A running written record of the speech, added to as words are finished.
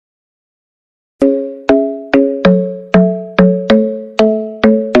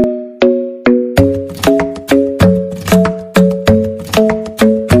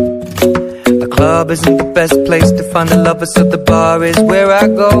find a lover, so the bar is where I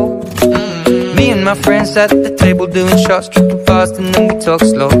go. Me and my friends at the table doing shots, tripping fast, and then we talk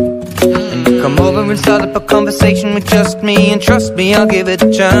slow. And you come over and start up a conversation with just me, and trust me, I'll give it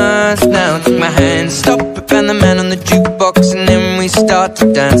a chance. Now take my hand, stop it, and the man on the jukebox, and then we start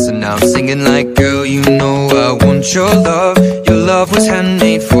to dance. And now I'm singing like, girl, you know I want your love. Your love was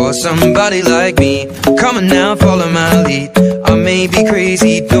handmade for somebody like me. Come on now, follow my lead. I may be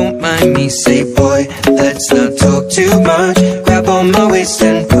crazy, don't mind me. Say, boy, let's not talk too much. Grab on my waist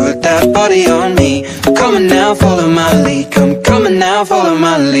and put that body on me. Come on now, follow my lead. Come on now, follow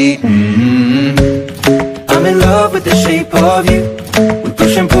my lead. I'm in love with the shape of you. We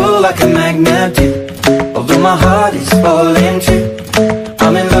push and pull like a magnet do. Although my heart is falling too,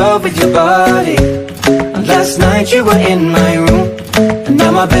 I'm in love with your body. And last night you were in my room, and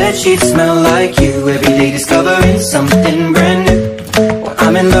now my bedsheets smell like you. Every day discovering something brand new. Well,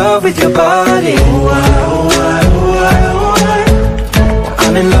 I'm in love with your body.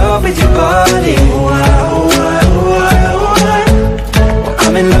 I'm in love with your body.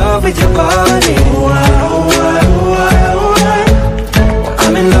 I'm in love with your body.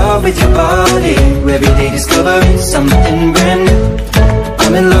 I'm in love with your body. Every day discovering something brand new.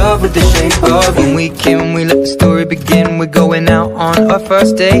 I'm in love with the shape of you. When we came, we let the story begin. We're going out on our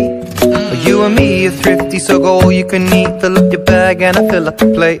first date. You and me are thrifty, so go all you can eat. Fill up your bag and I fill up the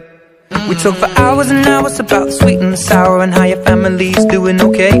plate. We talk for hours and hours about the sweet and the sour, and how your family's doing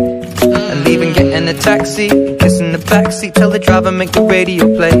okay. And leaving, getting a taxi, kissing the backseat, tell the driver make the radio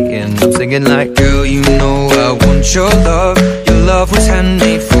play. And I'm singing like, girl, you know I want your love. Your love was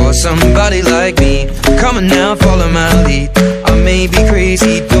handmade for somebody like me. Come on now, follow my lead. I may be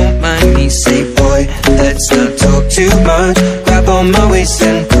crazy, don't mind me. Say, boy, let's not talk too much. Grab on my waist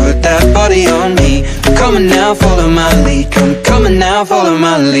and put that body on me. Come on now, follow my lead. Come on now, follow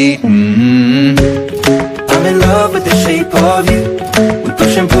my lead. I'm in love with the shape of you. We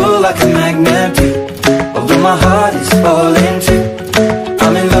push and pull like a magnet do. Although my heart is falling too,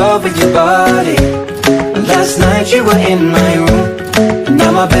 I'm in love with your body. Last night you were in my room, and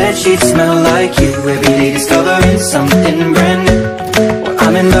now my bedsheets smell like you. Every day discovering something brand new. Well,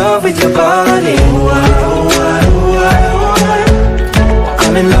 I'm in love with